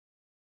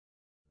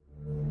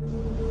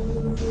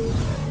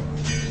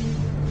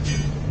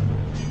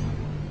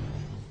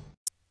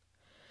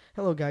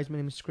Hello guys, my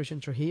name is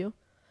Christian Trujillo,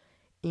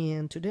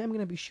 and today I'm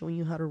going to be showing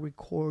you how to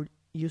record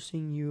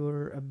using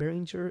your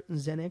Behringer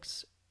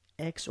Xenyx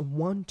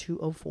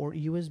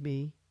X1204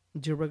 USB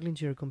directly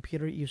into your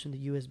computer using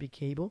the USB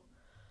cable.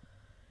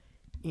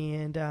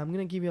 And I'm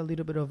going to give you a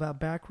little bit of a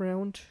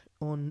background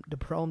on the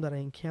problem that I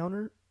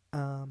encountered,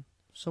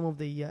 some of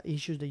the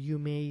issues that you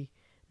may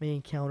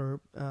encounter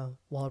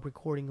while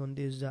recording on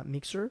this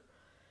mixer,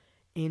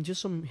 and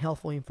just some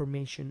helpful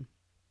information.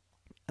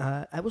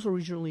 I was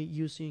originally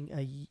using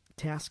a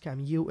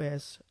Tascam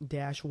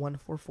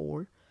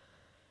US-144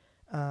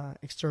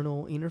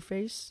 external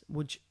interface,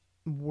 which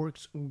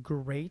works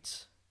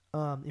great.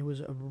 It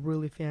was a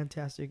really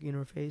fantastic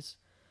interface,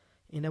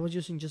 and I was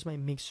using just my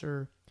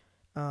mixer,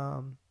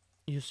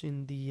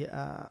 using the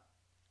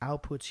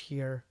outputs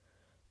here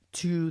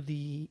to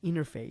the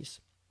interface.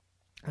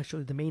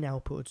 Actually, the main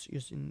outputs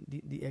using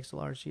the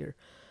XLRs here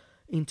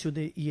into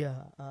the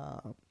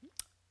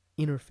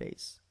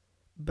interface.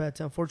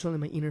 But unfortunately,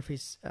 my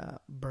interface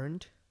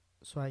burned,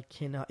 so I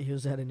cannot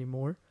use that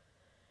anymore.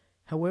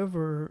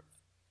 However,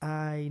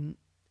 I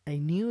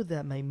knew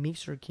that my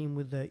mixer came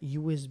with a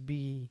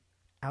USB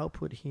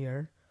output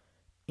here,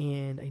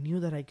 and I knew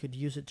that I could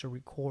use it to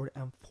record.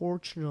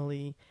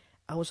 Unfortunately,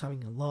 I was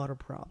having a lot of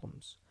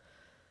problems.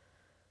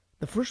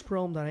 The first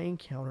problem that I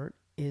encountered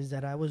is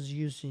that I was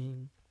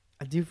using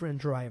a different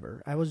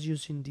driver. I was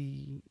using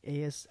the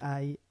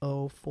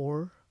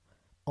ASIO4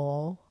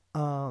 all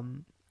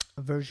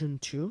version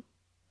 2,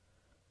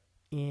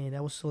 and I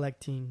was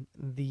selecting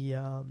the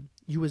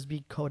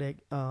USB codec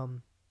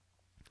from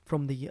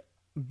the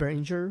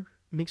Behringer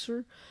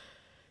mixer,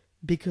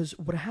 because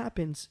what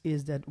happens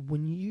is that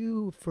when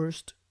you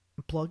first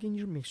plug in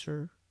your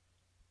mixer,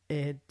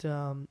 it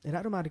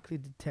automatically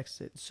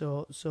detects it.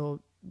 So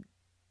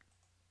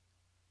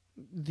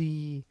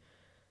the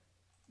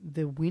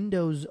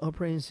Windows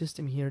operating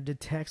system here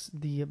detects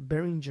the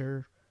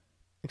Behringer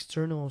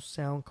external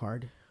sound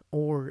card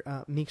or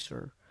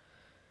mixer.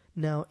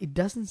 Now, it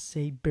doesn't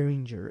say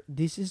Behringer.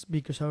 This is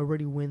because I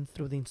already went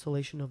through the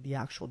installation of the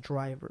actual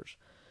drivers.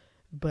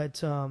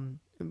 But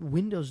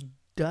Windows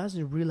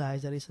doesn't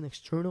realize that it's an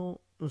external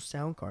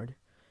sound card,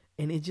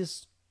 and it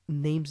just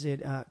names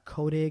it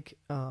codec,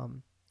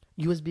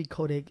 USB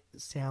codec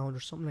sound or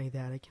something like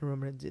that. I can't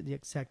remember the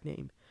exact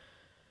name.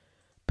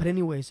 But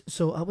anyways,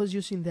 so I was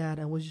using that.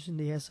 I was using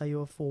the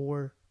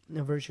SIO4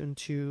 version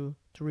 2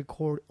 to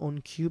record on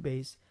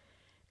Cubase,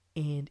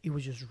 and it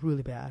was just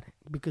really bad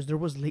because there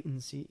was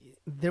latency.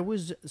 There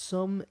was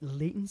some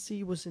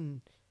latency,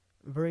 wasn't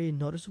very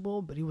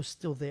noticeable, but it was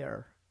still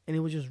there, and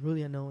it was just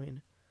really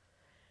annoying.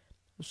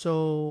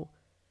 So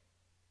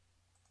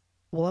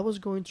while I was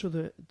going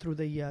through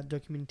the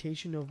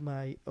documentation of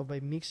my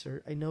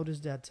mixer, I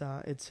noticed that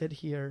it said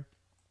here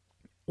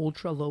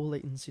ultra low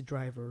latency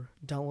driver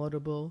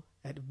downloadable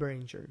at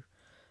Behringer.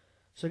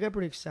 So I got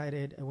pretty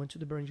excited. I went to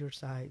the Behringer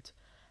site,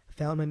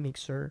 found my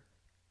mixer,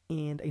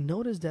 and I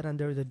noticed that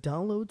under the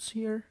downloads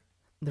here,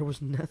 there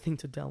was nothing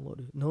to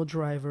download. No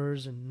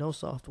drivers and no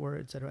software,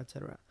 etc.,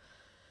 etc.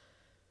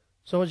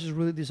 So I was just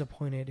really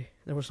disappointed.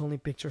 There was only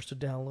pictures to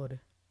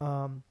download.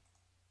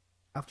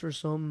 After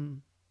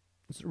some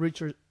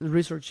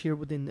research here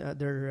within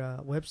their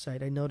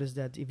website, I noticed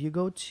that if you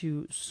go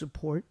to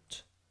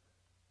support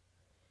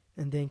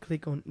and then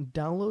click on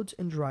downloads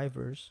and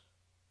drivers,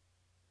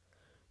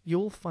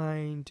 you'll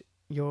find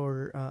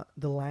your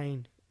the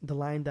line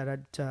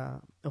that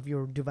of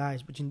your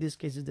device, which in this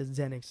case is the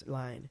Xenyx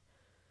line.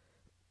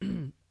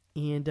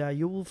 And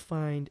you will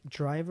find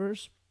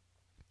drivers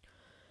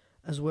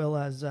as well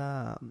as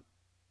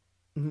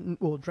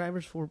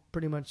drivers for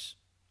pretty much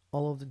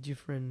all of the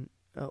different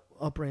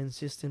operating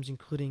systems,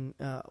 including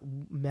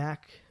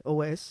Mac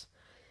OS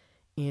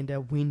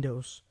and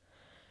Windows.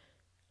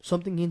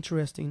 Something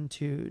interesting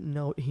to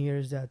note here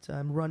is that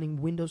I'm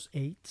running Windows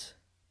 8,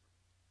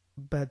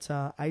 but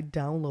I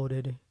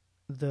downloaded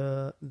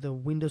the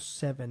Windows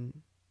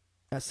 7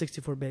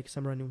 64-bit, because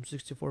I'm running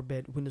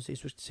 64-bit Windows 8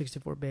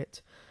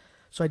 64-bit.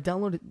 So I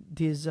downloaded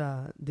these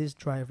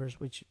drivers,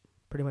 which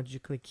pretty much you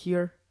click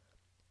here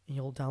and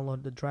you'll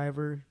download the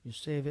driver, you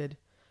save it.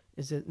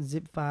 It's a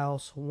zip file.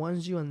 So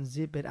once you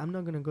unzip it, I'm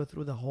not going to go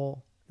through the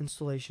whole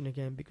installation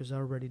again because I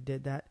already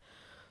did that.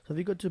 So if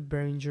you go to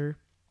Behringer,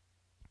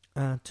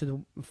 to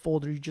the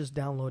folder you just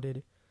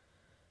downloaded,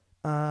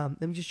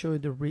 let me just show you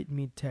the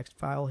readme text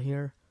file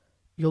here.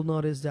 You'll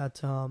notice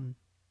that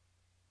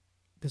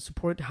the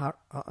supported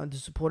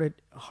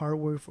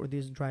hardware for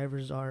these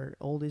drivers are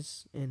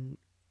oldest, and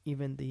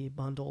even the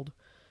bundled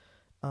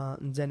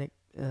Xenyx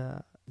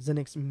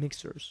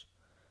mixers.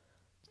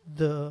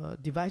 The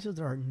devices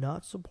that are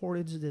not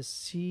supported is the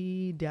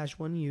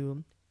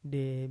C-1U,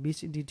 the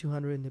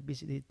BCD200, and the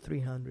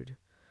BCD300.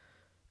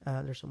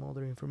 There's some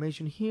other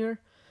information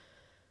here,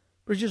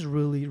 but it's just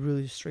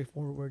really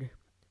straightforward.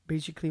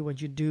 Basically,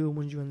 what you do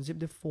when you unzip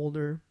the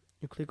folder,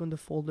 you click on the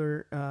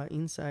folder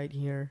inside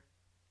here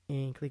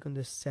and click on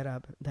the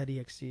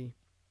setup.exe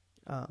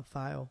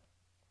file.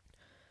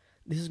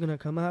 This is going to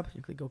come up.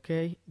 You click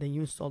OK, then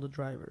you install the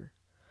driver.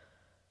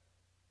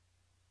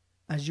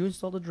 As you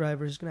install the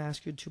driver, it's going to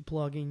ask you to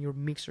plug in your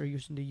mixer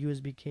using the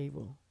USB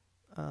cable.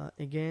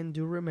 Again,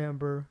 do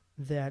remember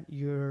that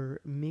your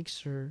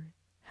mixer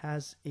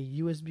has a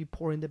USB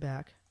port in the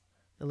back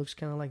that looks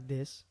kind of like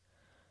this,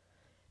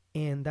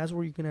 and that's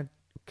where you're going to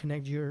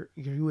connect your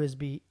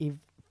USB. If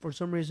for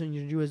some reason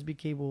your USB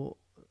cable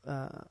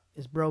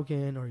is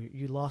broken or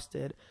you lost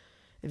it,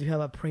 if you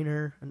have a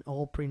printer, an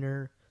old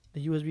printer,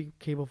 the USB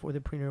cable for the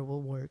printer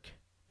will work.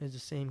 It's the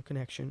same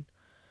connection,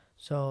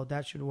 so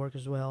that should work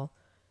as well.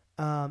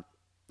 So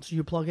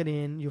you plug it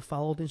in, you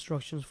follow the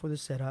instructions for the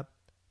setup,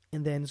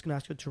 and then it's going to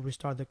ask you to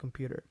restart the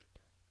computer.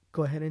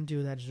 Go ahead and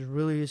do that. It's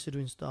really easy to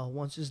install.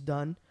 Once it's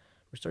done,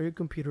 restart your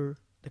computer.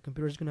 The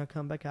computer is going to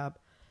come back up.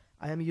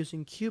 I am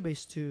using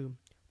Cubase to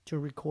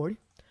record.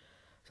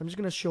 So I'm just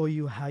going to show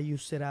you how you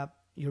set up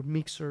your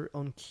mixer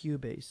on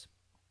Cubase.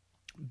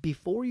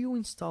 Before you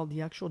install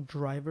the actual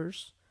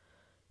drivers,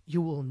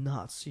 you will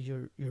not see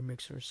your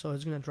mixer. So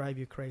it's going to drive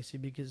you crazy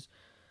because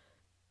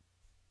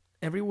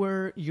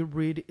everywhere you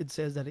read, it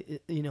says that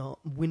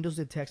Windows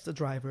detects the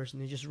drivers,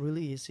 and it's just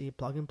really easy,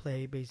 plug and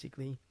play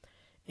basically,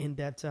 and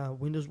that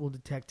Windows will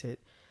detect it.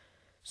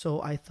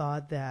 So I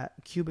thought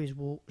that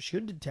Cubase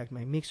should detect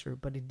my mixer,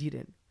 but it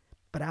didn't.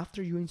 But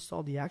after you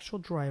install the actual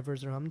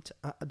drivers,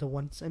 the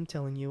ones I'm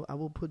telling you, I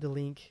will put the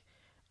link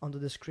on the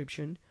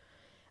description.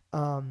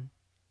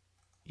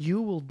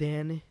 You will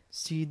then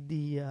see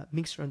the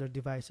mixer under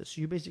devices.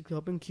 So you basically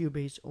open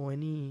Cubase or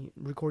any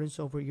recording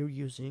software you're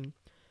using,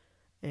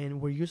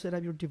 and where you set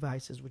up your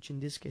devices, which in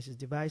this case is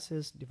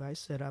devices, device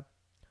setup,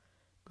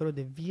 go to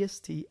the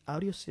VST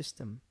audio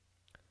system.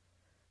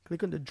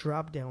 Click on the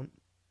drop down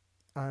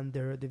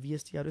under the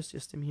VST audio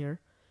system here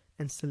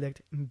and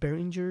select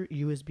Behringer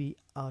USB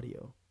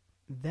audio.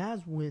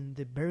 That's when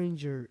the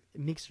Behringer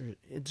mixer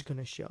is going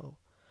to show.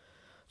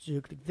 So you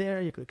click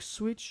there, you click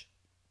switch,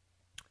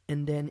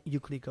 and then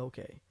you click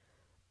OK.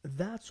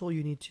 That's all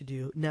you need to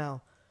do.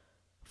 Now,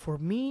 for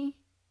me,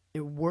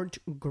 it worked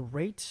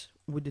great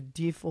with the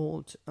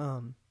default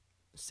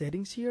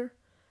settings here.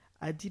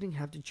 I didn't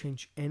have to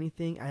change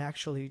anything. I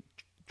actually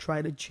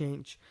tried to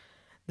change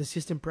the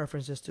system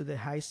preferences to the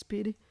high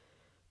speed,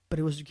 but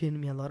it was giving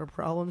me a lot of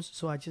problems,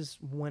 so I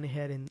just went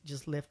ahead and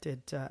just left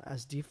it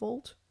as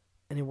default,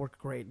 and it worked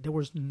great. There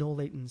was no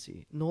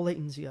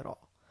latency at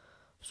all.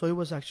 So it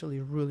was actually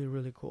really,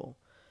 really cool.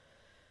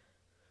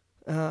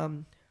 A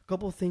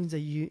couple of things that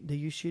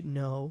you should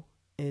know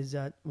is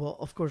that, well,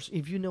 of course,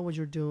 if you know what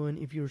you're doing,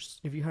 if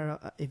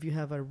you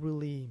have a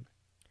really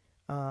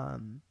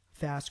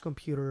fast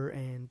computer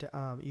and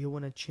you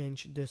want to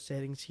change the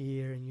settings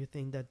here and you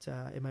think that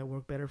it might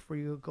work better for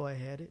you, go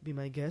ahead, be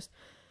my guest.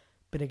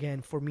 But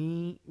again, for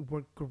me, it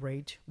worked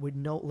great with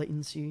no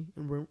latency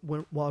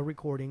while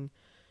recording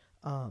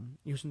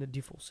using the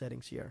default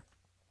settings here.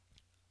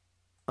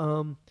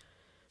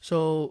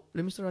 So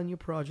let me start a new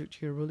project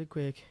here really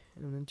quick,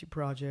 an empty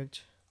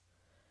project.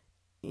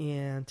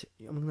 And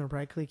I'm going to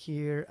right click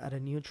here, add a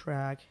new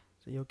track,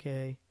 say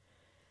OK.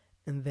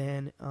 And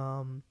then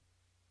in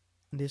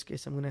this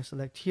case, I'm going to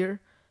select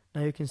here.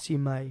 Now you can see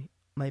my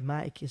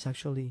mic is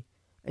actually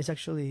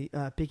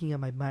picking up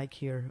my mic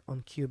here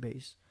on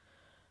Cubase.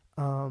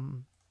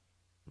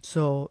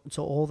 So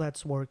all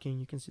that's working.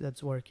 You can see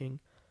that's working.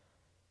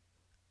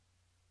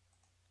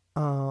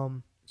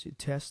 So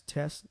test.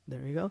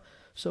 There you go.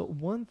 So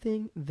one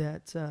thing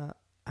that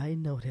I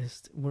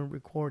noticed when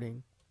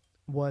recording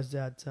was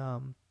that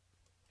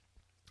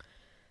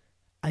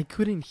I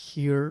couldn't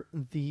hear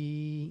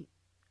the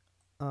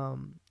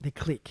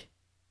click.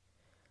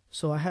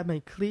 So I had my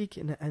click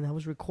and I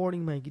was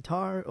recording my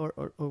guitar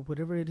or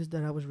whatever it is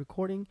that I was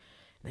recording,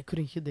 and I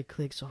couldn't hear the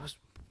click. So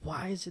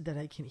why is it that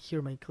I can't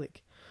hear my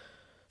click?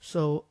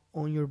 So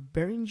on your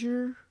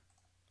Behringer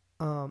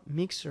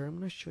mixer, I'm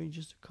going to show you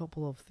just a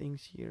couple of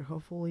things here.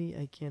 Hopefully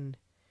I can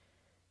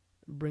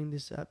bring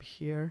this up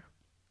here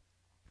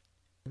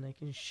and I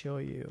can show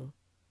you.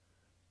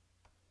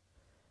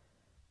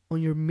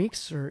 On your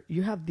mixer,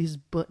 you have these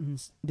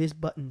buttons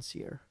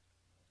here.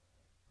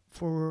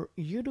 For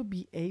you to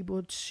be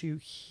able to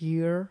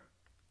hear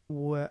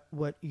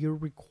what you're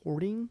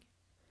recording,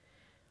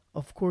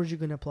 of course you're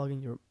going to plug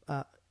in your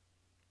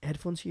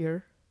headphones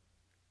here.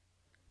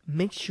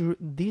 Make sure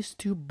these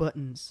two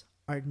buttons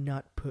are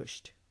not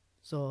pushed,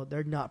 so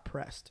they're not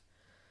pressed.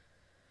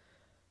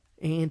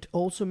 And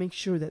also make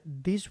sure that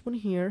this one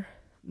here,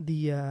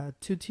 the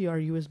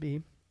 2TR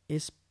USB,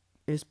 is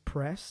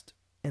pressed,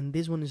 and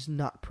this one is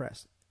not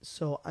pressed.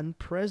 So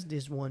unpress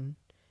this one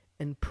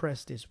and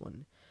press this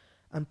one.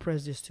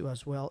 Unpress this two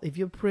as well. If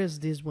you press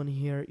this one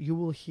here, you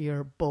will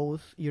hear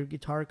both your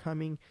guitar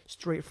coming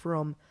straight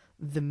from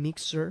the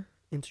mixer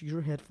into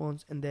your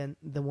headphones, and then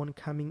the one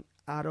coming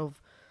out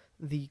of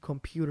the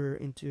computer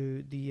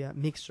into the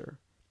mixer.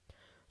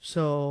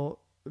 So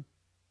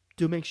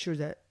do make sure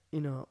that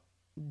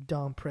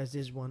don't press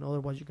this one,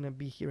 otherwise you're gonna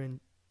be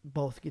hearing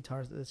both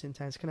guitars at the same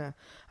time. It's kind of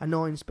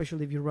annoying,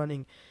 especially if you're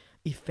running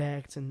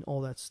effects and all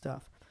that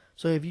stuff.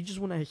 So if you just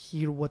want to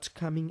hear what's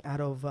coming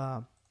out of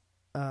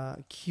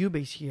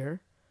Cubase here,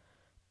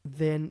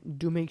 then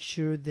do make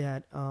sure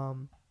that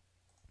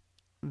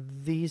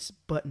this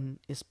button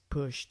is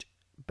pushed,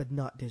 but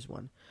not this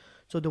one.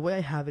 So the way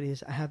I have it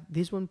is I have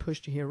this one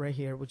pushed here, right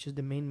here, which is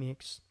the main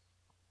mix.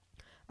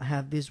 I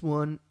have this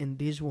one and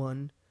this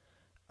one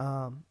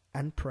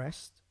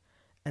unpressed,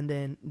 and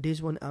then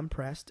this one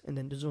unpressed, and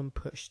then this one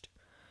pushed.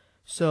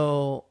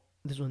 So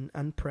this one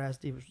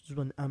unpressed, this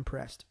one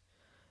unpressed.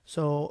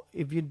 So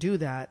if you do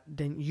that,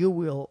 then you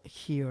will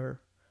hear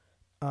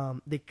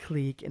the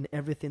click and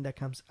everything that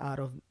comes out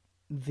of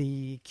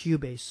the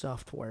Cubase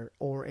software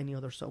or any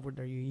other software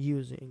that you're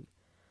using.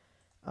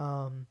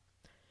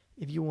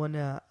 If you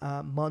wanna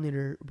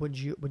monitor what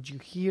you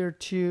hear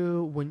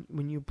too,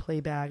 when you play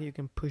back, you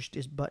can push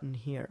this button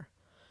here.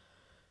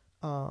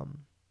 One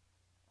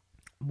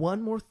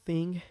more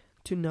thing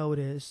to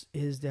notice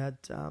is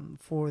that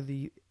for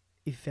the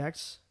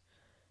effects,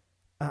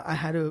 I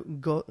had to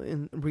go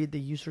and read the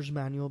user's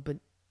manual, but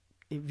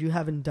if you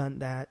haven't done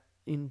that,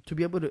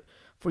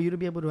 for you to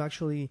be able to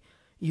actually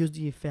use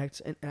the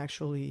effects and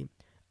actually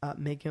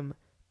make them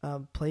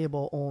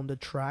playable on the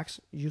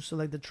tracks, you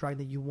select the track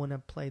that you want to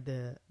play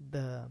the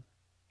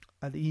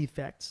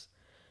effects,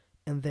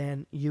 and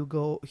then you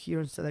go here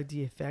and select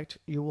the effect.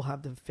 You will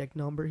have the effect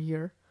number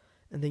here,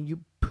 and then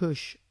you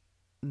push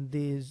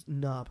this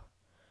knob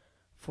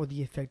for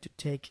the effect to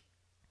take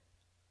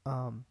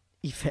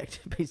effect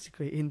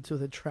basically into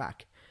the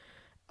track.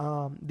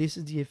 This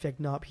is the effect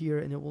knob here,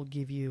 and it will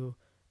give you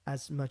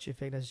as much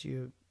effect as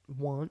you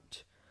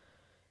want.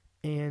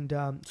 And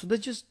so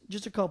that's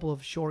just a couple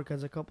of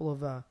shortcuts, a couple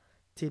of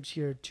tips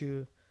here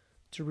to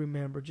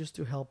remember, just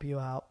to help you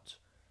out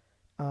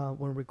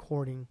when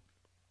recording.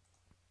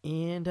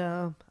 And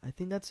I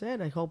think that's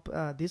it. I hope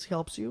this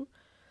helps you.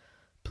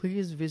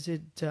 Please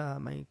visit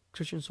my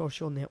Christian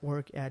social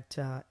network at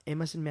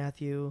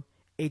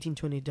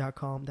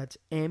msandmatthew1820.com. That's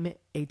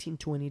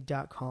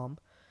m1820.com.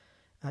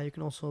 You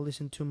can also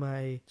listen to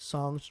my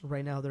songs.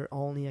 Right now they're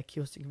only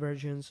acoustic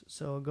versions,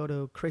 so go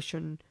to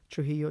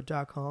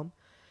christiantrujillo.com.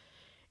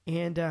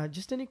 And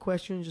just any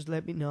questions, just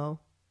let me know.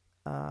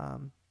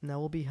 And I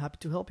will be happy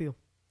to help you.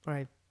 All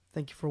right.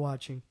 Thank you for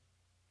watching.